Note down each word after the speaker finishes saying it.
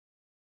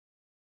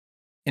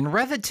In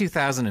Revit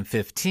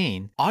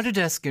 2015,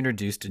 Autodesk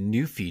introduced a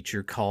new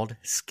feature called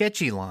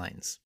Sketchy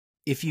lines.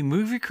 If you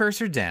move your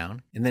cursor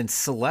down and then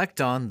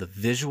select on the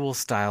Visual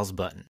Styles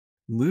button,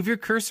 move your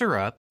cursor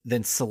up,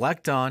 then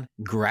select on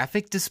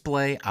Graphic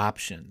Display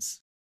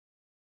Options.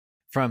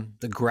 From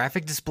the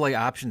Graphic Display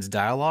Options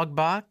dialog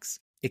box,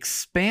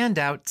 expand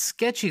out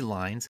Sketchy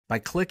lines by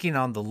clicking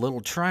on the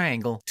little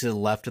triangle to the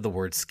left of the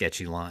word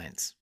Sketchy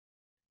lines.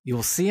 You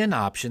will see an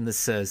option that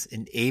says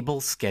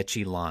Enable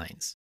Sketchy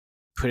Lines.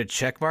 Put a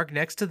check mark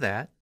next to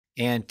that,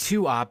 and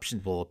two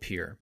options will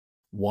appear.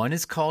 One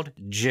is called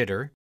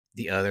Jitter,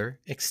 the other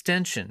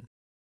Extension.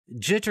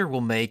 Jitter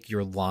will make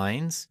your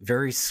lines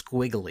very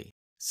squiggly.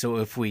 So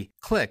if we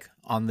click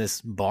on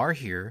this bar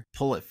here,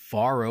 pull it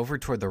far over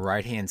toward the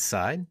right-hand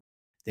side,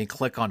 then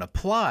click on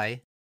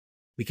Apply,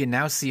 we can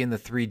now see in the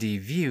 3D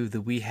view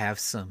that we have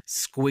some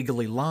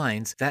squiggly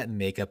lines that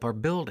make up our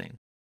building.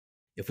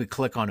 If we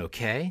click on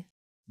OK,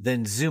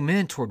 then zoom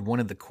in toward one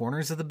of the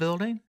corners of the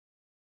building,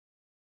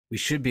 we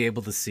should be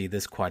able to see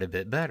this quite a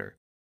bit better.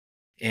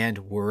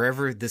 And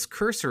wherever this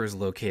cursor is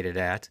located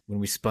at, when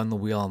we spun the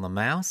wheel on the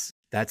mouse,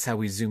 that's how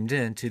we zoomed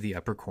in to the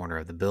upper corner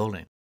of the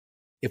building.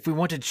 If we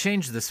want to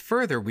change this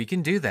further, we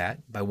can do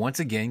that by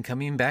once again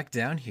coming back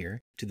down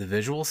here to the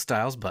Visual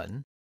Styles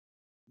button,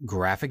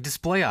 Graphic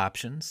Display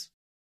Options,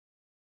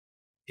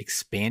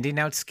 expanding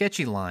out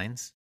Sketchy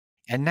lines,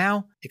 and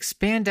now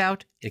expand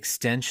out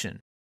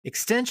Extension.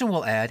 Extension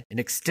will add an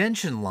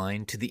extension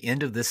line to the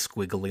end of this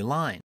squiggly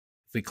line.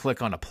 If we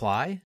click on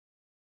Apply,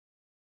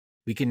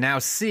 we can now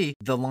see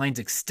the lines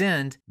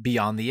extend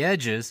beyond the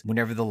edges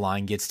whenever the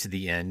line gets to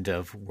the end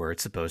of where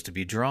it's supposed to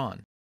be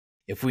drawn.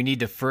 If we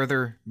need to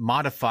further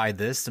modify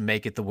this to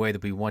make it the way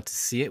that we want to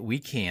see it, we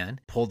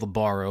can pull the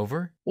bar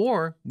over,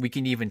 or we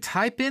can even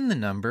type in the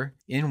number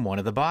in one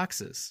of the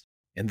boxes.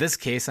 In this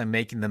case, I'm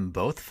making them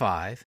both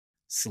 5,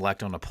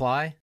 select on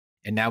Apply,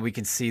 and now we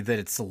can see that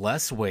it's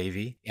less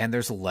wavy and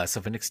there's less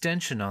of an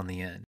extension on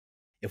the end.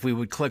 If we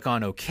would click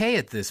on OK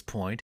at this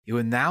point, it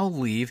would now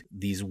leave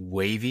these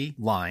wavy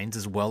lines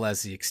as well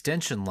as the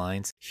extension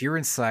lines here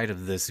inside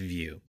of this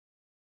view.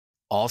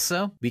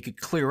 Also, we could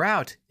clear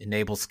out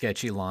Enable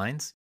Sketchy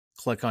Lines,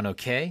 click on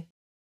OK,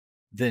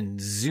 then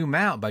zoom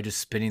out by just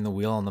spinning the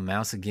wheel on the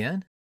mouse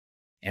again,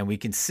 and we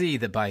can see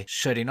that by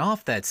shutting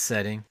off that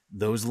setting,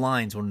 those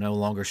lines will no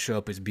longer show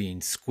up as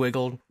being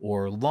squiggled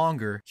or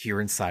longer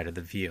here inside of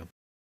the view.